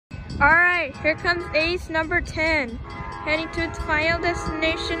Alright, here comes ace number 10, heading to its final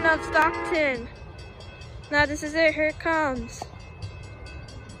destination of Stockton. Now this is it, here it comes.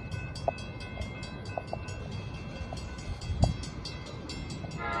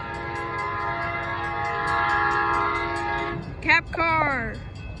 Cabcar.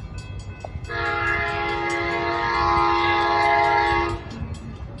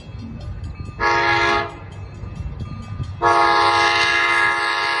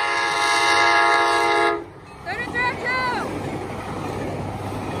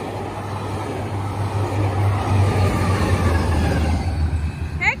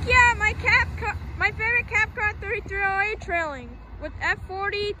 My favorite Cabcar 3308 trailing with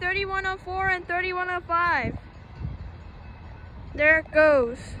F40, 3104, and 3105. There it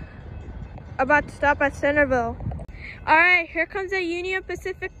goes. About to stop at Centerville. Alright, here comes a Union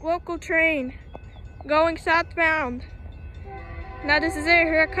Pacific local train going southbound. Now this is it,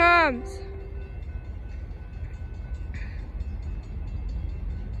 here it comes.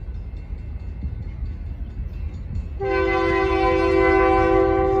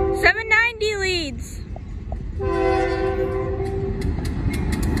 Leads.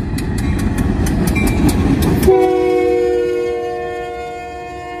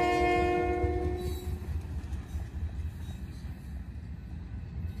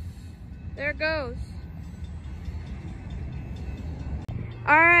 There it goes.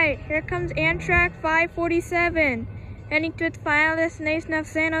 Alright, here comes Amtrak 547, heading to its final destination of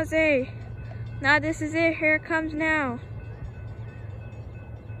San Jose. Now this is it, here it comes now.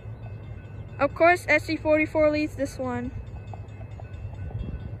 Of course, SC-44 leads this one.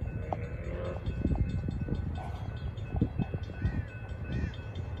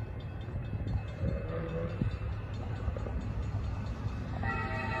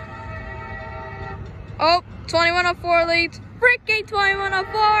 Oh, 2104 leads. Freaking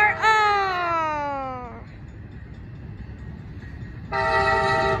 2104! Oh!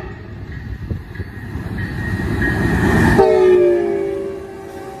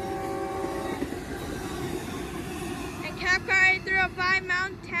 Cabcar through a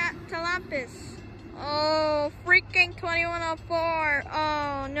 5-mount Talampus. Oh, freaking 2104.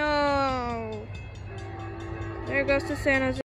 Oh, no. There goes to San Jose.